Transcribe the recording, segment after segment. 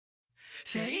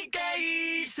正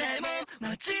解さえも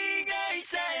間違い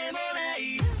さえもな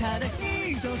いただ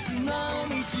一つの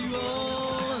道を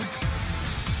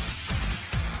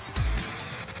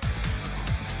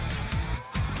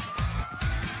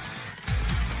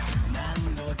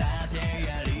何度だって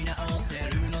やり直せ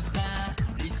るのさ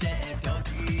理性と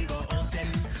希望せる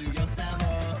強さを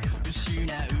失う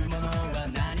ものは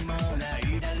何もない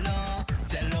だろう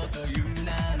ゼロという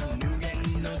名の無限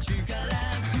の力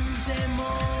偶然も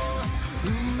運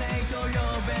命と呼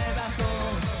べば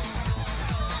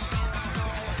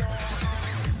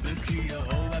不器用は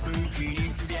武器に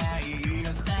すりゃいいの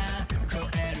さ超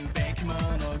えるべきもの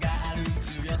がある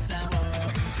強さを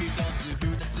一つ二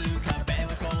つ壁を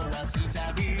壊すた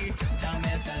び試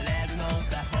されるの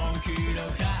さ本気の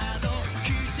カード奇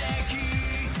跡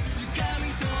掴み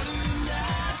取るんだ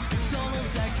その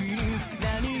先に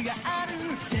何がある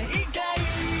正解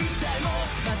さえも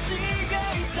間違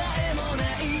いさえもな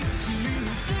い自由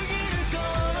すぎるこ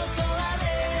の空で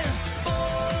僕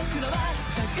らは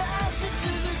探し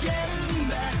続けるん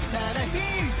だただ一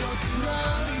つの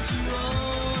道を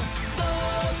そ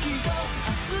うきっと明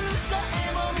日さえ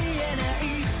も見えない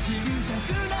ジグザグ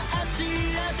な足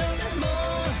跡でも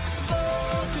僕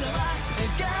らは描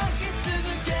き続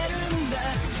けるんだ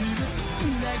自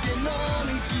分だけの道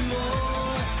を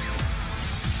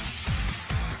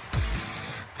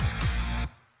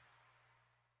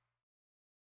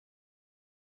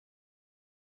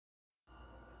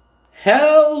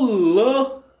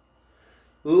Hello,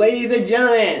 ladies and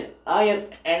gentlemen. I am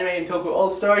Animated Toku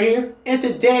All-Star here, and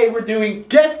today we're doing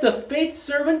Guess the Fate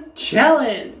Servant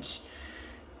Challenge.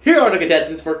 Here are the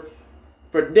contestants for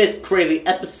this crazy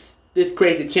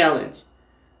challenge.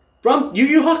 From Yu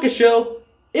Yu Hakusho,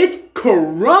 it's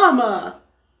Kurama,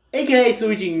 aka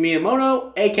Suichi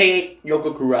Miyamoto, aka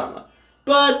Yoko Kurama,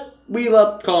 but we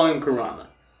love calling him Kurama.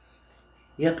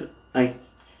 Yep, I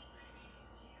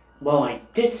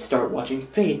did start watching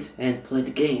Fate and play the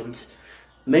games.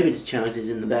 Maybe the challenge is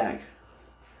in the bag.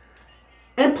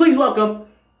 And please welcome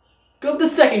the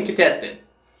second contestant.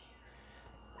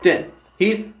 Then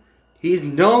he's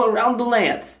known around the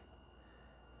lands.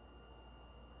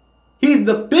 He's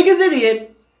the biggest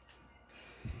idiot.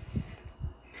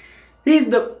 He's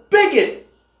the biggest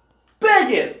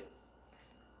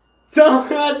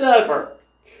dumbass ever.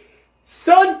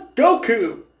 Son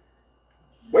Goku.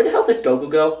 Where the hell did Goku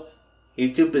go?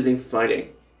 He's too busy fighting.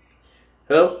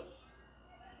 Who?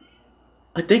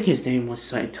 I think his name was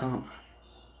Saitama.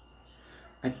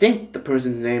 I think the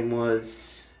person's name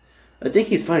was... I think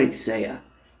he's fighting Seiya.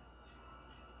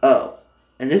 Oh,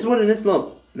 and this one in this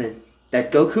moment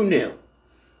that Goku knew.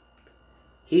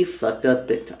 He fucked up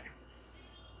big time.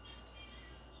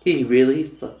 He really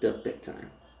fucked up big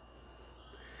time.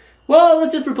 Well,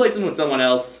 let's just replace him with someone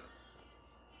else.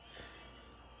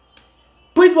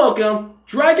 Please welcome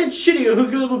Dragon Shiryu,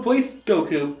 who's going to replace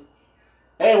Goku.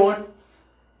 Hey everyone.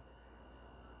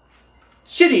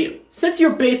 Shiryu, since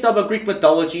you're based off of Greek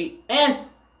mythology and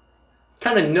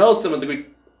kind of know some of the Greek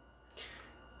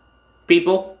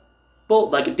people,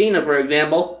 like Athena for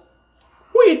example,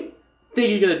 what do you think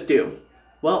you're going to do?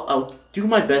 Well, I'll do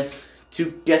my best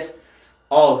to guess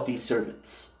all of these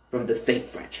servants from the Fate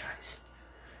franchise.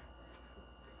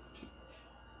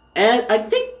 And I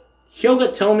think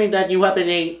Hyoga told me that you happen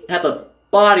to have a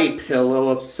body pillow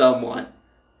of someone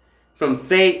from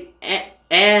Fate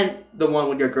and the one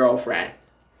with your girlfriend.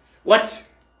 What?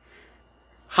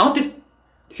 How did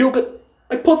Hyoga...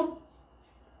 I post...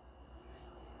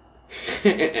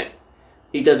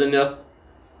 He doesn't know.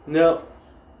 No,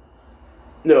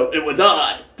 it was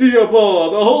I,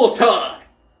 Diablo, the whole time.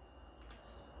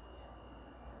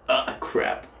 Ah,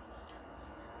 crap.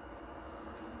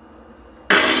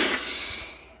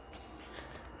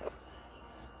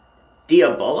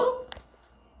 Diabolo?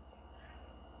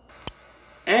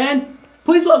 And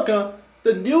please welcome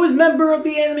the newest member of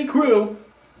the anime crew,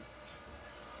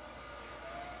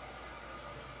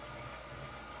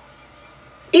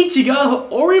 Ichika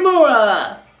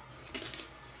Orimura!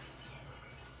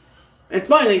 And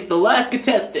finally, the last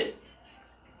contestant.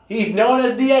 He's known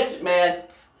as the Etch Man,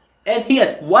 and he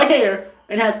has white hair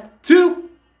and has two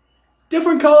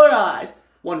different colored eyes.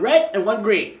 One red and one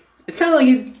green. It's kind of like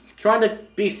he's trying to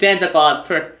be Santa Claus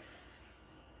for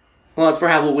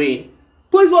Halloween.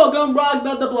 Please welcome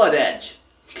Ragna the Blood Edge.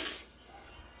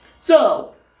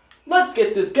 So, let's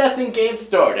get this guessing game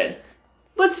started.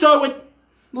 Let's start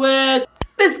with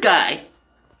this guy.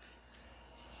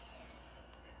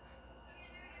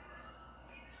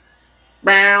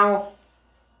 Bow.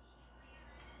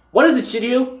 What is it,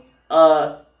 Shiryu?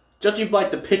 Judging by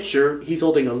the picture, he's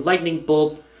holding a lightning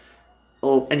bolt.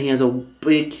 Oh, and he has a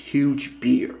big, huge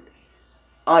beard.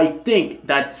 I think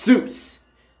that's Zeus.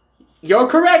 You're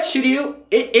correct, Shiryu.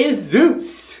 It is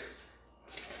Zeus.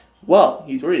 Well,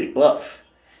 he's really buff.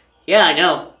 Yeah, I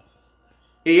know.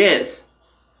 He is.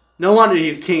 No wonder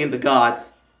he's king of the gods.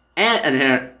 And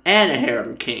a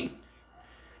harem king.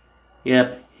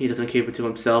 Yep, he doesn't keep it to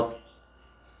himself.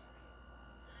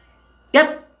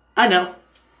 Yep, I know.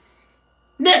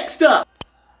 Next up!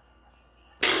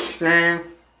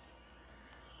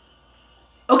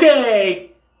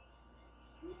 Okay!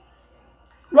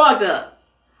 Ragna!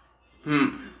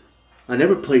 I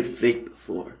never played Fate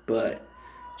before, but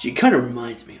she kind of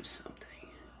reminds me of something.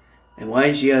 And why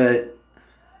is she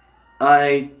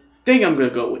I think I'm gonna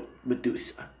go with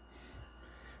Medusa.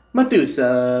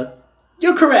 Medusa.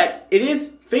 You're correct. It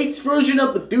is Fate's version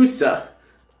of Medusa.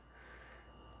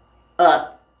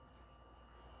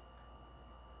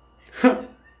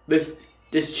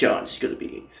 This challenge is gonna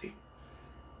be easy.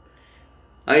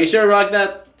 Are you sure,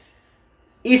 Ragna?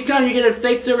 Each time you get a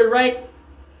Fate servant right,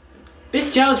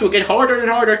 this challenge will get harder and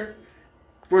harder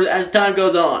as time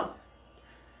goes on.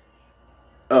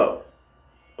 Oh.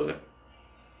 Okay.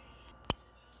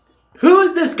 Who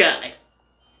is this guy?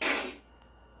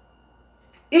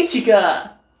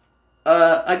 Ichika!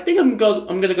 I think I'm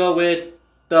gonna go with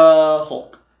the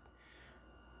Hulk.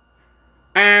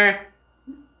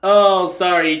 Oh,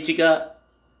 sorry, Ichika.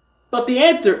 But the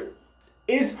answer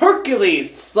is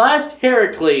Hercules /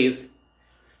 Heracles.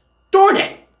 Darn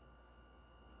it!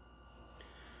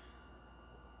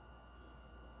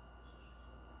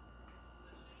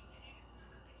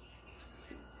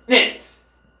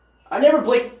 I never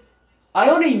played. I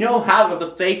only know half of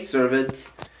the Fate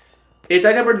servants. I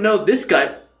never know this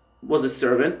guy was a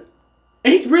servant.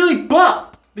 And he's really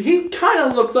buff. He kind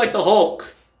of looks like the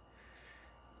Hulk.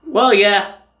 Well,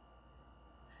 yeah.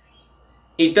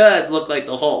 He does look like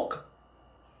the Hulk.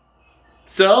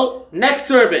 So, next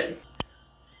servant.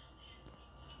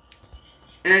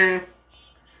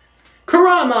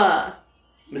 Kurama!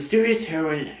 Mysterious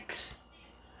Heroine X.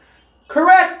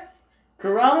 Correct!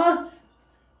 Kurama?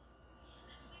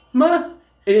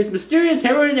 It is Mysterious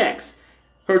Heroine X.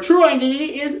 Her true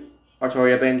identity is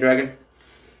Artoria Dragon.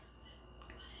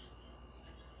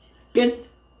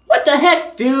 What the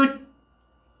heck, dude?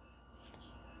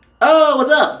 Oh,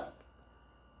 what's up?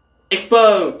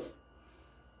 Exposed.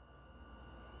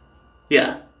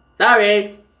 Yeah.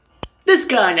 Sorry. This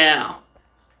guy now.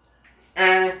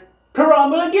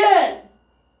 Kurama again.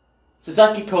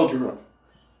 Sasaki Kojiro.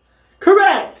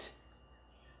 Correct.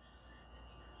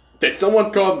 Did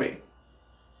someone call me?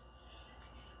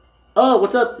 Oh,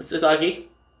 what's up, Sasaki?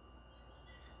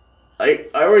 I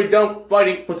already done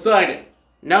fighting Poseidon.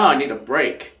 Now I need a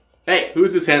break. Hey,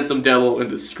 who's this handsome devil in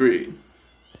the screen?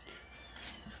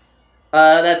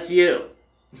 That's you,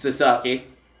 Sasaki.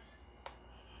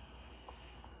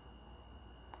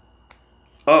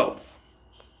 Oh.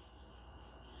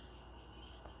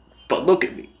 But look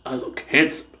at me. I look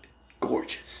handsome and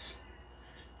gorgeous.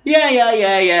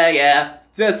 Yeah.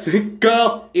 Just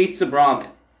go eat some ramen.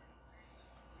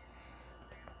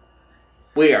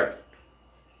 Weird.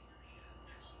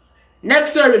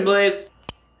 Next servant, please.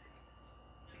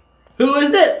 Who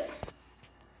is this?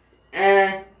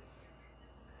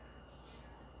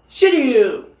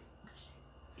 Shiryu!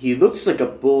 He looks like a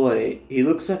boy. He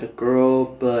looks like a girl,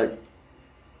 but...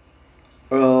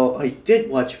 I did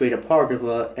watch Fate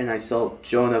Apocrypha, and I saw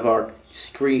Joan of Arc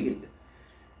screened.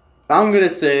 I'm gonna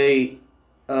say...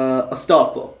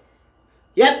 Astolfo.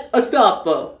 Yep,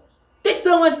 Astolfo. Did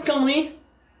someone call me?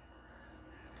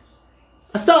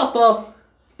 Astolfo!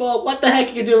 Well, what the heck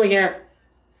are you doing here?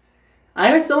 I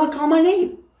heard someone call my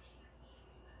name.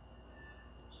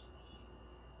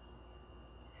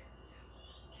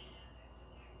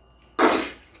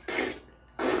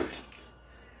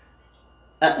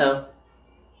 Uh-oh.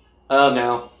 Oh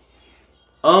no.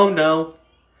 Oh no.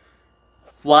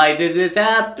 Why did this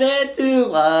happen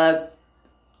to us?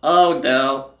 Oh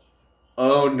no.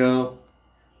 Oh no.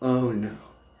 Oh no.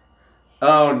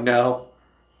 Oh no.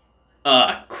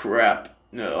 Ah, crap.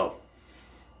 No.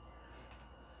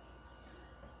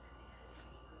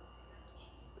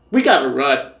 We gotta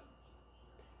run.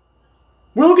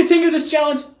 We'll continue this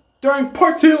challenge during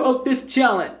part 2 of this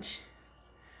challenge.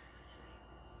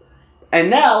 And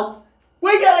now,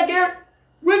 we gotta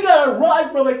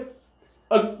ride from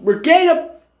a brigade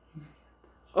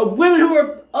of women who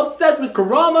are obsessed with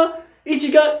Kurama,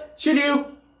 Ichika, Shiryu,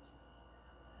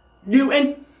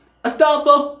 and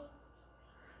Astolfo,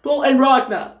 and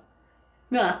Ragna.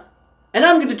 Nah. And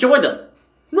I'm gonna join them.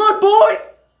 Run, boys!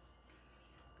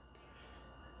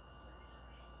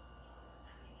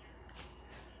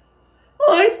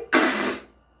 Boys!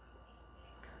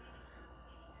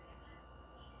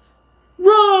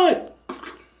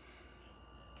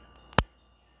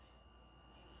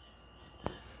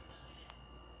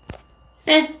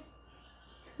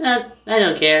 I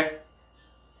don't care.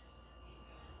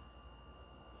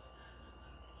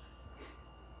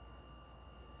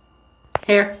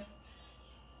 Here.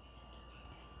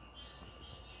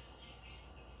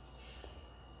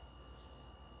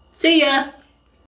 See ya!